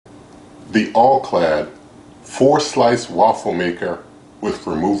the All-Clad 4-slice waffle maker with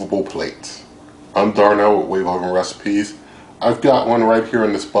removable plates. I'm Darnell with Wave Oven Recipes. I've got one right here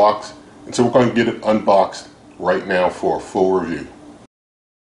in this box, and so we're going to get it unboxed right now for a full review.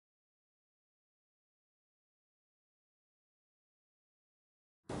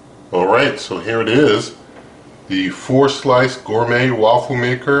 Alright, so here it is, the 4-slice gourmet waffle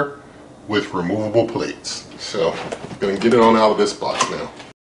maker with removable plates. So I'm going to get it on out of this box now.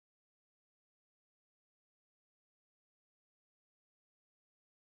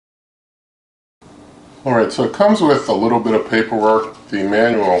 Alright, so it comes with a little bit of paperwork. The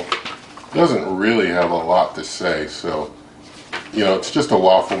manual doesn't really have a lot to say, so it's just a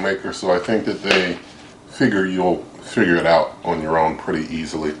waffle maker, so I think that they figure you'll figure it out on your own pretty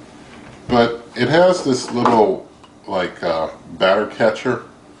easily. But it has this little batter catcher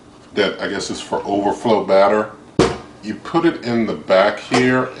that I guess is for overflow batter. You put it in the back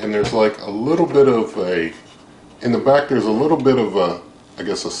here, and there's like a little bit of in the back there's a little bit of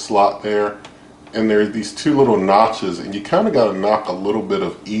a slot there, and there are these two little notches, and you kind of got to knock a little bit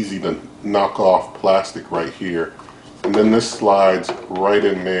of easy to knock off plastic right here, and then this slides right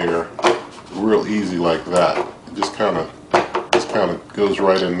in there real easy like that. It just kind of goes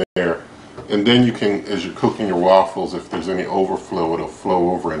right in there, and then you can, as you're cooking your waffles, if there's any overflow, it'll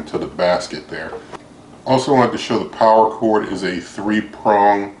flow over into the basket there. Also wanted to show the power cord is a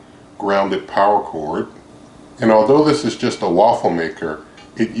 3-prong grounded power cord, and although this is just a waffle maker,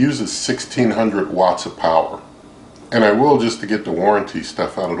 it uses 1600 watts of power. And I will, just to get the warranty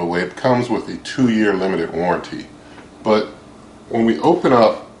stuff out of the way, it comes with a 2-year limited warranty. But when we open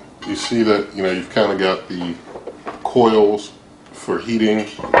up, you see that you've kind of got the coils for heating,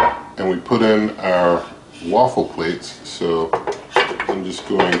 and we put in our waffle plates. So I'm just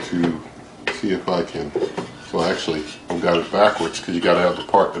going to see if I can, well actually I've got it backwards because you got to have the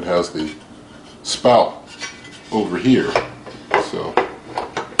part that has the spout over here. So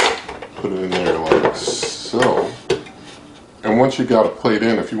put it in there like so, and once you got a plate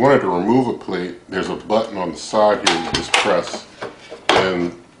in, if you wanted to remove a plate, there's a button on the side here you just press,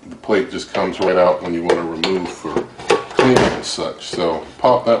 and the plate just comes right out when you want to remove for cleaning and such. So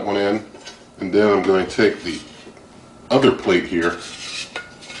pop that one in, and then I'm going to take the other plate here,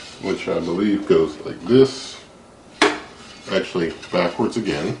 which I believe goes like this, actually backwards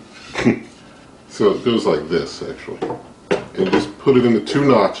again. So it goes like this actually, and just put it in the 2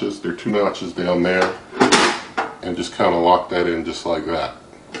 notches. There are 2 notches down there, and just kind of lock that in just like that.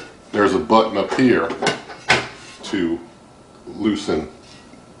 There's a button up here to loosen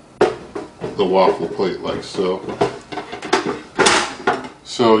the waffle plate like so.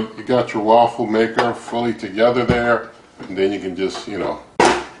 So you got your waffle maker fully together there, and then you can just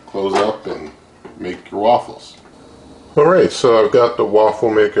close up and make your waffles. Alright, so I've got the waffle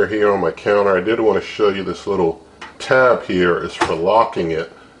maker here on my counter. I did want to show you this little tab here is for locking it.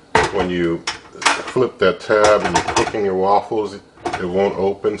 When you flip that tab and you're cooking your waffles, it won't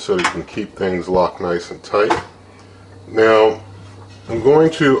open, so you can keep things locked nice and tight. Now I'm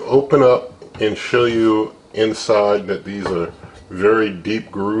going to open up and show you inside that these are very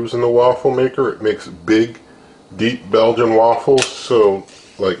deep grooves in the waffle maker. It makes big, deep Belgian waffles, so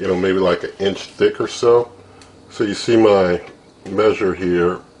maybe like 1 inch thick or so. So you see my measure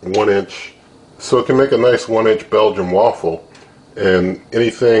here, 1 inch. So it can make a nice 1 inch Belgian waffle, and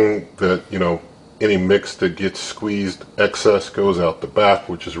anything that, any mix that gets squeezed, excess goes out the back,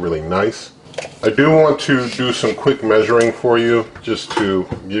 which is really nice. I do want to do some quick measuring for you, just to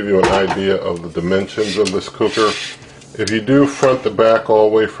give you an idea of the dimensions of this cooker. If you do front to back all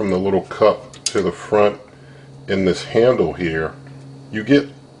the way from the little cup to the front in this handle here, you get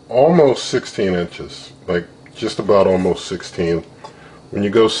almost 16 inches, like just about almost 16. When you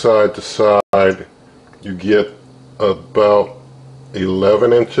go side to side, you get about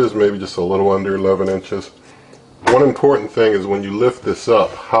 11 inches, maybe just a little under 11 inches. One important thing is when you lift this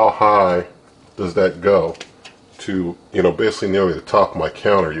up, how high does that go to, basically nearly the top of my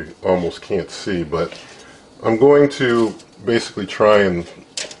counter. You almost can't see, but I'm going to basically try and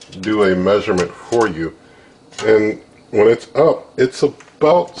do a measurement for you. And when it's up, it's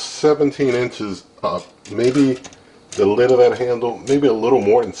about 17 inches up. Maybe the lid of that handle, maybe a little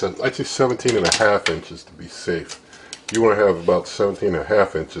more than 7, I'd say 17 and a half inches to be safe. You want to have about 17 and a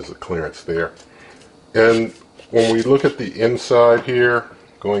half inches of clearance there. And when we look at the inside here,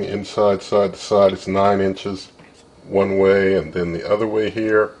 going inside side to side, it's 9 inches one way, and then the other way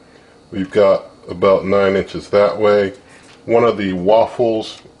here, we've got about 9 inches that way. One of the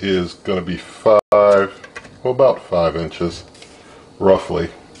waffles is going to be about 5 inches, roughly,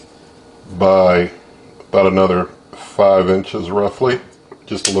 by about another 5 inches roughly.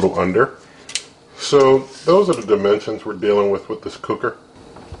 just a little under. So those are the dimensions we're dealing with this cooker.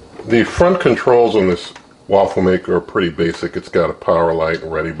 The front controls on this waffle maker are pretty basic. It's got a power light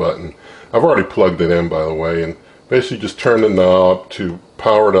and ready button. I've already plugged it in, by the way, and basically just turn the knob to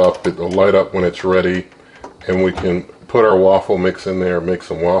power it up. It'll light up when it's ready, and we can put our waffle mix in there and make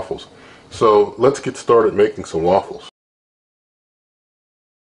some waffles. So let's get started making some waffles.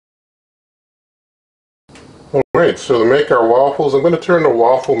 Alright, so to make our waffles, I'm going to turn the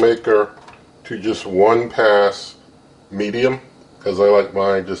waffle maker to just one pass medium, because I like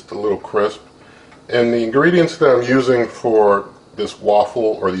mine just a little crisp. And the ingredients that I'm using for this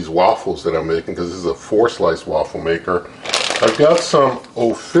waffle, or these waffles that I'm making, because this is a 4-slice waffle maker, I've got some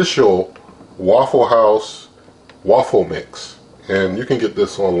official Waffle House waffle mix. And you can get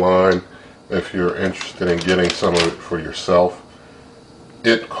this online if you're interested in getting some of it for yourself.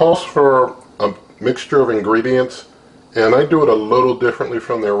 It calls for a mixture of ingredients, and I do it a little differently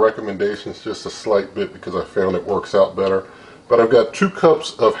from their recommendations, just a slight bit, because I found it works out better. But I've got 2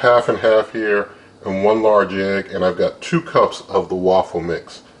 cups of half and half here and 1 large egg, and I've got 2 cups of the waffle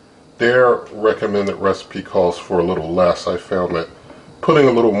mix. Their recommended recipe calls for a little less. I found that putting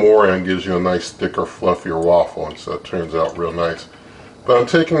a little more in gives you a nice thicker, fluffier waffle, and so it turns out real nice. But I'm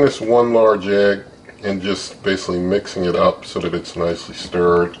taking this 1 large egg and just basically mixing it up so that it's nicely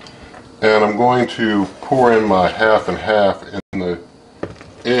stirred. And I'm going to pour in my half and half and the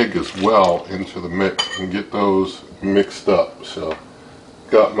egg as well into the mix and get those mixed up. So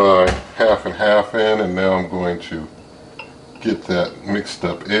got my half and half in, and now I'm going to get that mixed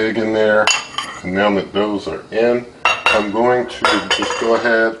up egg in there. And now that those are in, I'm going to just go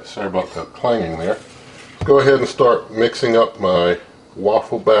ahead, sorry about that clanging there, go ahead and start mixing up my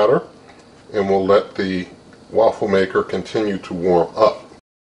waffle batter, and we'll let the waffle maker continue to warm up.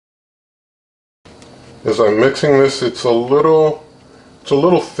 As I'm mixing this, it's a little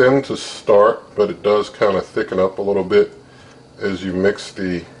thin to start, but it does kind of thicken up a little bit as you mix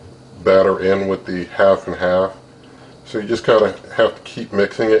the batter in with the half and half. So you just kind of have to keep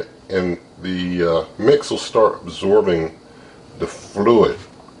mixing it, and the mix will start absorbing the fluid.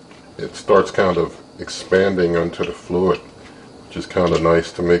 It starts kind of expanding onto the fluid, which is kind of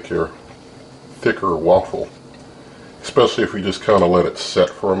nice to make your thicker waffle. Especially if you just kind of let it set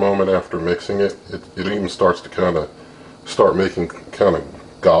for a moment after mixing it. It even starts to kind of start making kind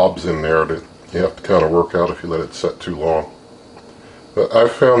of gobs in there that you have to kind of work out if you let it set too long. But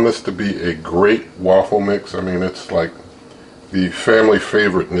I've found this to be a great waffle mix. I mean, it's like the family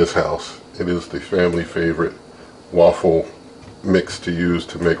favorite in this house. It is the family favorite waffle mix to use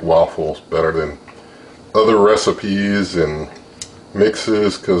to make waffles, better than other recipes and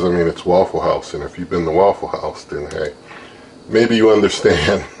mixes, because I mean, it's Waffle House, and if you've been to Waffle House, then hey, maybe you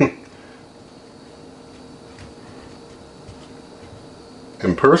understand.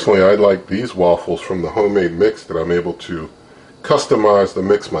 And personally, I like these waffles from the homemade mix that I'm able to customize the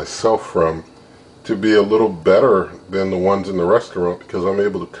mix myself from to be a little better than the ones in the restaurant, because I'm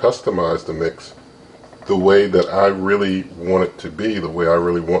able to customize the mix the way that I really want it to be, the way I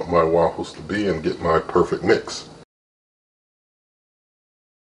really want my waffles to be, and get my perfect mix.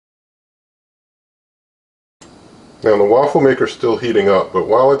 Now the waffle maker is still heating up, but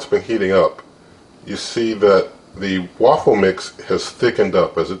while it's been heating up, you see that the waffle mix has thickened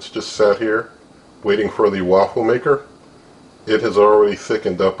up. As it's just sat here waiting for the waffle maker, it has already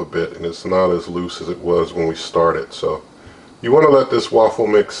thickened up a bit, and it's not as loose as it was when we started. So you want to let this waffle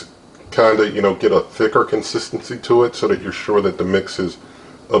mix kind of, you know, get a thicker consistency to it so that you're sure that the mix is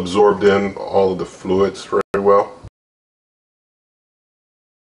absorbed in all of the fluids very well.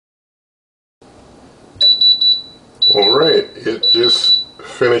 Alright, it just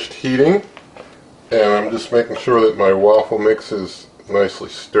finished heating, and I'm just making sure that my waffle mix is nicely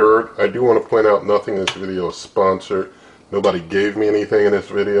stirred. I do want to point out, nothing in this video is sponsored. Nobody gave me anything in this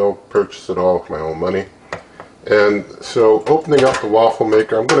video. Purchased it all with my own money. And so, opening up the waffle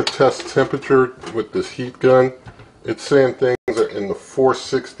maker, I'm going to test temperature with this heat gun. It's saying things are in the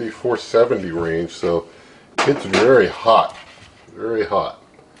 460, 470 range, so it's very hot. Very hot.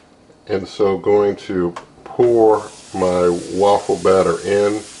 And so, going to pour my waffle batter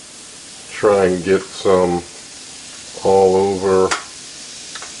in, try and get some all over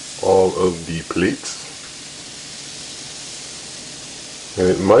all of the plates, and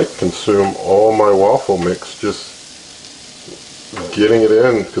it might consume all my waffle mix just getting it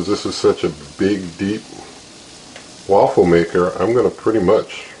in, because this is such a big, deep waffle maker. I'm going to pretty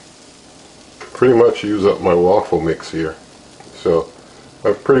much use up my waffle mix here. So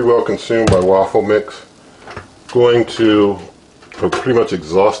I've pretty well consumed my waffle mix. I've pretty much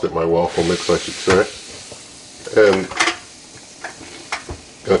exhausted my waffle mix, I should say. And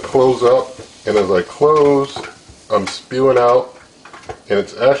Gonna close up, and as I close, I'm spewing out, and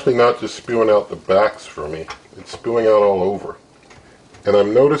it's actually not just spewing out the backs for me, it's spewing out all over. And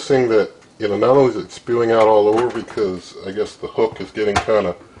I'm noticing that, not only is it spewing out all over because I guess the hook is getting kind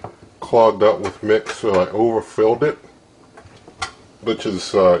of clogged up with mix, so I overfilled it, which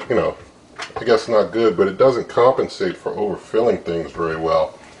is, I guess not good, but it doesn't compensate for overfilling things very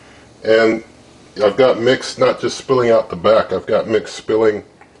well. And I've got mix not just spilling out the back, I've got mix spilling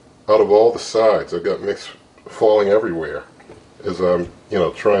out of all the sides. I've got mix falling everywhere. As I'm,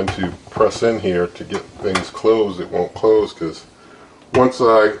 trying to press in here to get things closed, it won't close because once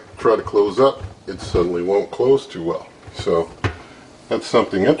I try to close up, it suddenly won't close too well. So that's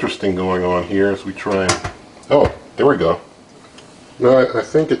something interesting going on here as we try and, oh, there we go. No, I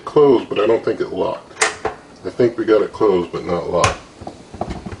think it closed, but I don't think it locked. I think we got it closed, but not locked.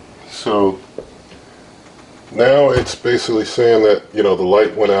 So now it's basically saying that, the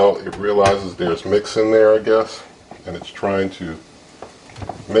light went out, it realizes there's mix in there, I guess, and it's trying to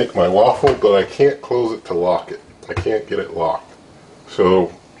make my waffle, but I can't close it to lock it. I can't get it locked.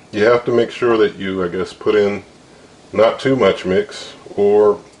 So you have to make sure that you, I guess, put in not too much mix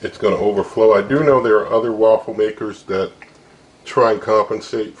or it's going to overflow. I do know there are other waffle makers that try and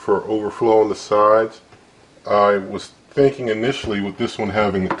compensate for overflow on the sides. I was thinking initially with this one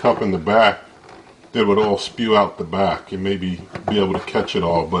having the cup in the back, that would all spew out the back and maybe be able to catch it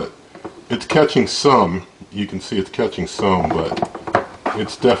all, but it's catching some. You can see it's catching some, but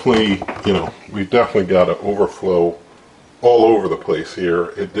it's definitely, we've definitely got an overflow all over the place here.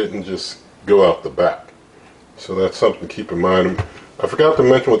 It didn't just go out the back. So that's something to keep in mind. I forgot to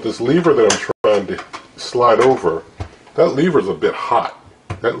mention with this lever that I'm trying to slide over, that lever is a bit hot.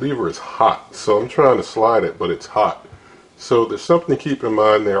 That lever is hot. So I'm trying to slide it, but it's hot. So there's something to keep in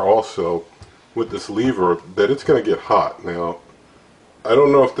mind there also with this lever, that it's going to get hot. Now, I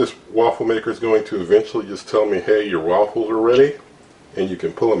don't know if this waffle maker is going to eventually just tell me, hey, your waffles are ready and you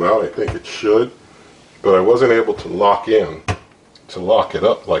can pull them out. I think it should, but I wasn't able to lock it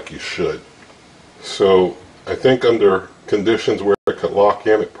up like you should. So I think under conditions where it could lock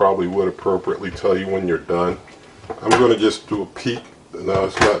in, it probably would appropriately tell you when you're done. I'm going to just do a peek. No,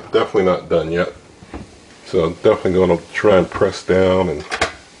 it's definitely not done yet. So I'm definitely going to try and press down, and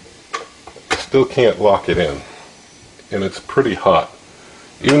still can't lock it in. And it's pretty hot.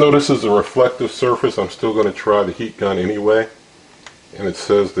 Even though this is a reflective surface, I'm still going to try the heat gun anyway. And it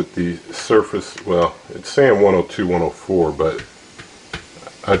says that the surface, well, it's saying 102, 104, but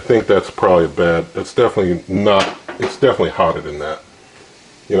I think that's probably that's definitely not, it's definitely hotter than that.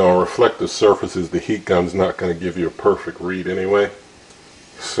 A reflective surfaces, the heat gun's not going to give you a perfect read anyway.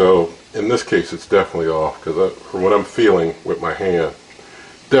 So in this case, it's definitely off, because from what I'm feeling with my hand,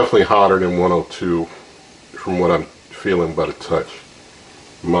 definitely hotter than 102 from what I'm feeling by the touch,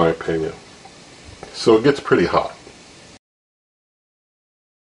 in my opinion. So it gets pretty hot.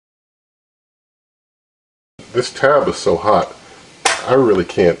 This tab is so hot, I really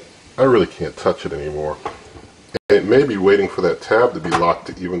can't touch it anymore. It may be waiting for that tab to be locked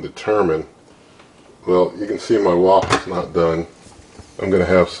to even determine. Well, you can see my waffle's not done. I'm going to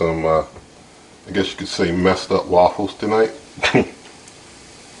have some, I guess you could say, messed up waffles tonight.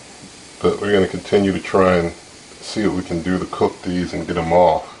 But we're going to continue to try and see what we can do to cook these and get them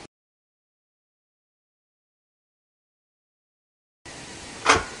off.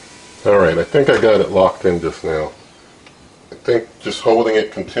 Alright, I think I got it locked in just now. I think just holding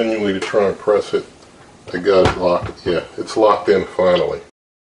it continually to try and press it, I got it locked. Yeah, it's locked in finally.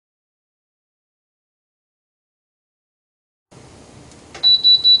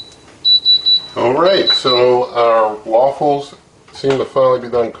 Alright, so our waffles seem to finally be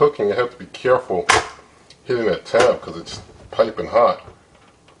done cooking. I have to be careful hitting that tab because it's piping hot.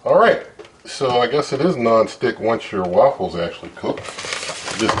 Alright, so I guess it is non-stick once your waffles actually cook.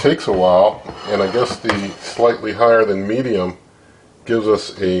 It just takes a while, and I guess the slightly higher than medium gives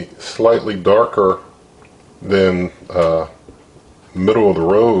us a slightly darker than middle of the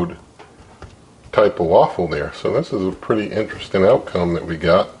road type of waffle there. So this is a pretty interesting outcome that we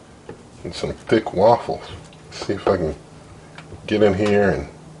got, and some thick waffles. Let's see if I can get in here and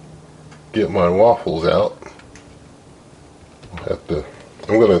get my waffles out.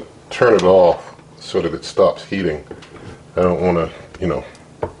 I'm going to turn it off so that it stops heating. I don't want to,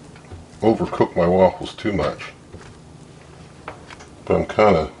 overcook my waffles too much. But I'm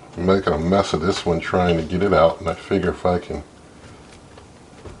kind of making a mess of this one trying to get it out, and I figure if I can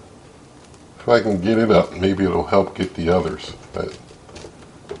get it up, maybe it'll help get the others. But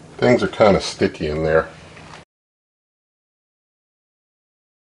things are kind of sticky in there.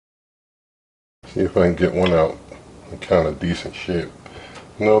 See if I can get one out in kind of decent shape.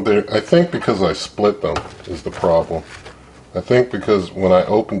 No, I think because I split them is the problem. I think because when I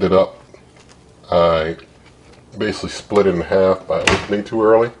opened it up, I basically split it in half by opening too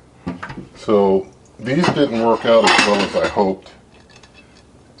early. So these didn't work out as well as I hoped.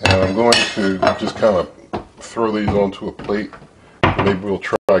 And I'm going to just kind of throw these onto a plate. Maybe we'll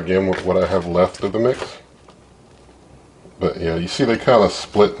try again with what I have left of the mix. But yeah, you see they kind of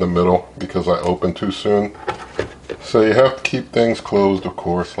split in the middle because I opened too soon. So you have to keep things closed, of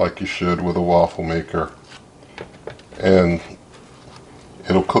course, like you should with a waffle maker. And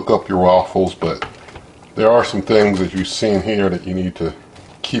it'll cook up your waffles, but there are some things that you've seen here that you need to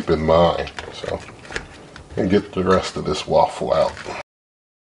keep in mind. So, and get the rest of this waffle out.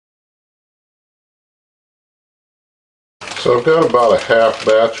 So I've got about a half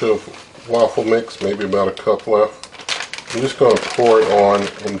batch of waffle mix, maybe about a cup left. I'm just going to pour it on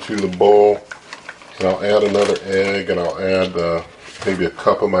into the bowl, and I'll add another egg, and I'll add maybe a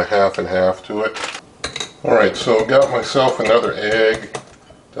cup of my half and half to it. Alright, so I've got myself another egg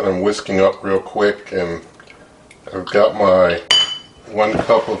that I'm whisking up real quick, and I've got my 1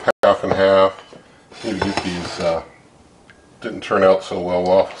 cup of half and half. Need to get these didn't turn out so well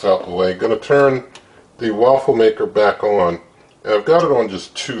waffles out the way. Going to turn the waffle maker back on, and I've got it on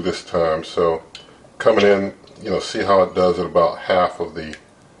just 2 this time, so coming in, you know, see how it does at about half of the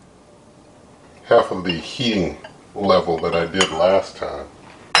heating level that I did last time.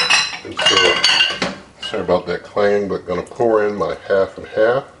 And so, sorry about that clanging, but going to pour in my half and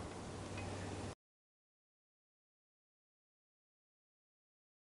half.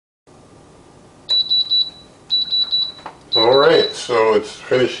 Alright, so it's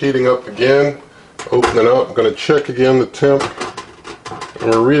finished heating up again. Open it up. I'm going to check again the temp. And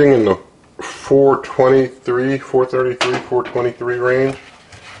we're reading in the 423, 433, 423 range.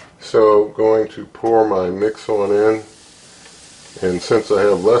 So going to pour my mix on in. And since I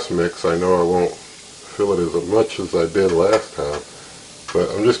have less mix, I know I won't fill it as much as I did last time.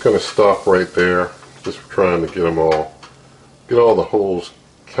 But I'm just going to stop right there. Just trying to get all the holes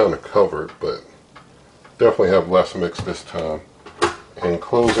kind of covered. But definitely have less mix this time. And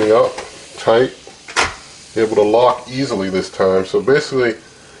closing up tight, able to lock easily this time. So basically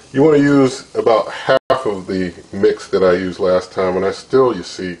you want to use about half of the mix that I used last time, and I still, you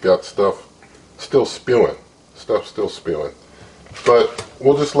see, got stuff still spewing. But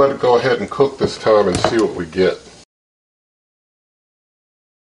we'll just let it go ahead and cook this time and see what we get.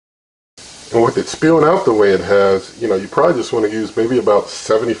 And with it spewing out the way it has, you know, you probably just want to use maybe about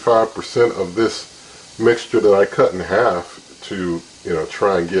 75% of this mixture that I cut in half to, you know,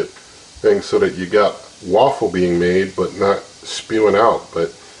 try and get things so that you got waffle being made but not spewing out.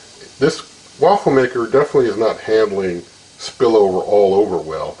 But this waffle maker definitely is not handling spillover all over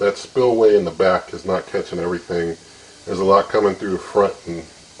well. That spillway in the back is not catching everything. There's a lot coming through the front and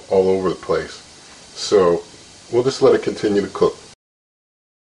all over the place. So we'll just let it continue to cook.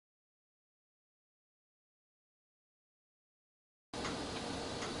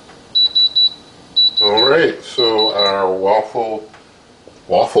 Alright, so our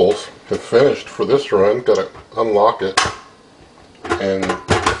waffles have finished for this run. Got to unlock it and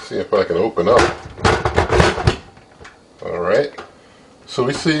see if I can open up. Alright, so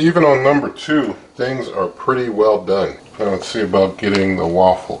we see even on number 2 things are pretty well done. Now let's see about getting the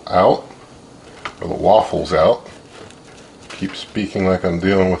waffle out, or the waffles out. Keep speaking like I'm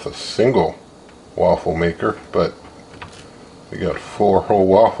dealing with a single waffle maker, but we got 4 whole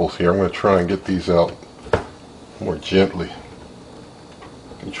waffles here. I'm going to try and get these out more gently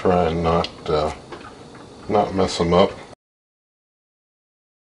and try and not mess them up.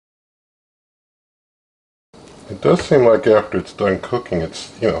 It does seem like after it's done cooking,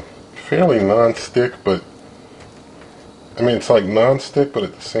 it's, you know, fairly non-stick, but I mean, it's like non-stick, but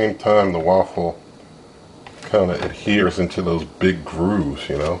at the same time the waffle kind of adheres into those big grooves,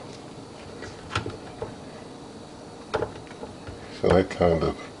 you know. So that kind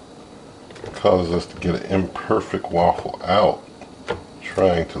of causes us to get an imperfect waffle out,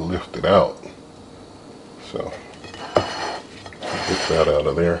 trying to lift it out. So get that out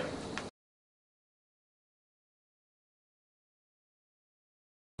of there.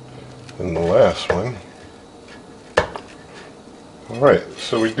 And the last one. Alright,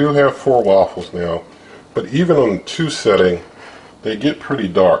 so we do have 4 waffles now, but even on the 2 setting, they get pretty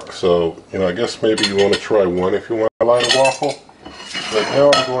dark. So, you know, I guess maybe you want to try 1 if you want to light a waffle. But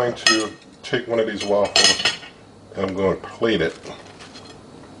now I'm going to take one of these waffles and I'm going to plate it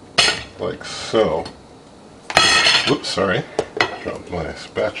like so. Whoops, sorry. Dropped my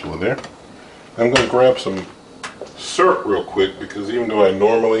spatula there. I'm going to grab some syrup real quick, because even though I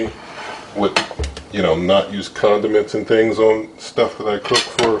normally would you know, not use condiments and things on stuff that I cook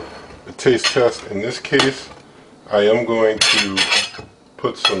for a taste test. In this case, I am going to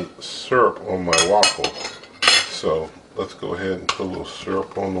put some syrup on my waffle. So let's go ahead and put a little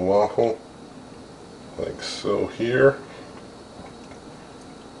syrup on the waffle, like so here.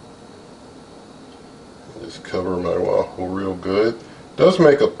 Just cover my waffle real good. It does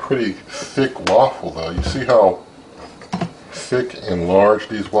make a pretty thick waffle though. You see how thick and large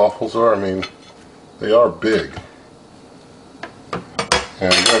these waffles are? I mean, they are big.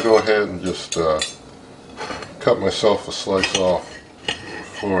 And I'm going to go ahead and just cut myself a slice off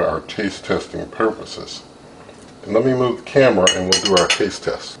for our taste testing purposes. And let me move the camera and we'll do our taste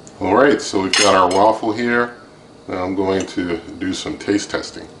test. Alright, so we've got our waffle here. Now I'm going to do some taste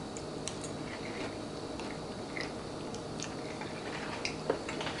testing.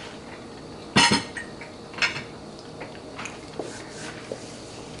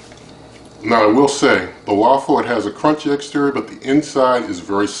 Now I will say, the waffle, it has a crunchy exterior, but the inside is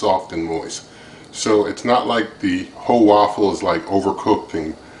very soft and moist. So it's not like the whole waffle is like overcooked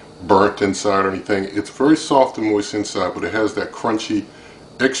and burnt inside or anything. It's very soft and moist inside, but it has that crunchy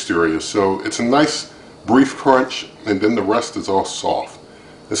exterior. So it's a nice brief crunch, and then the rest is all soft.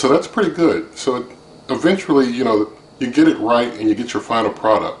 And so that's pretty good. So eventually, you know, you get it right and you get your final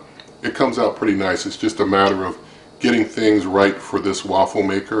product. It comes out pretty nice. It's just a matter of getting things right for this waffle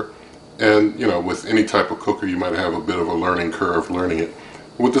maker. And, you know, with any type of cooker, you might have a bit of a learning curve learning it.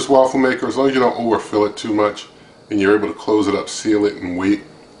 With this waffle maker, as long as you don't overfill it too much and you're able to close it up, seal it, and wait,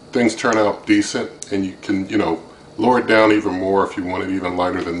 things turn out decent, and you can, you know, lower it down even more if you want it even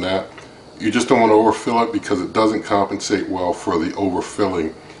lighter than that. You just don't want to overfill it because it doesn't compensate well for the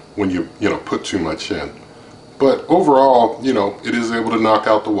overfilling when you know, put too much in. But overall, you know, it is able to knock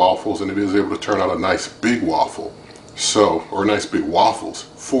out the waffles, and it is able to turn out a nice big waffle. So, or nice big waffles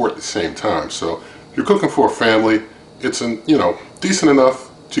for at the same time. So if you're cooking for a family, it's you know, decent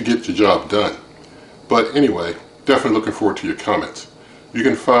enough to get your job done. But anyway, definitely looking forward to your comments. You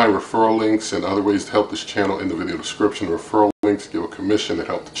can find referral links and other ways to help this channel in the video description. Referral links give a commission to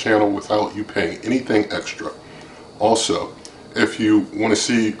help the channel without you paying anything extra. Also, if you want to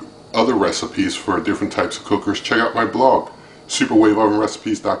see other recipes for different types of cookers, check out my blog,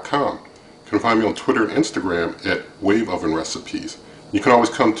 superwaveovenrecipes.com. You can find me on Twitter and Instagram at waveovenrecipes. You can always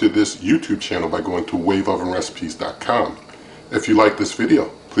come to this YouTube channel by going to waveovenrecipes.com. If you like this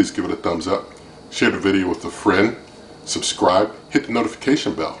video, please give it a thumbs up, share the video with a friend, subscribe, hit the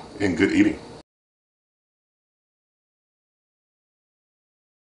notification bell, and good eating.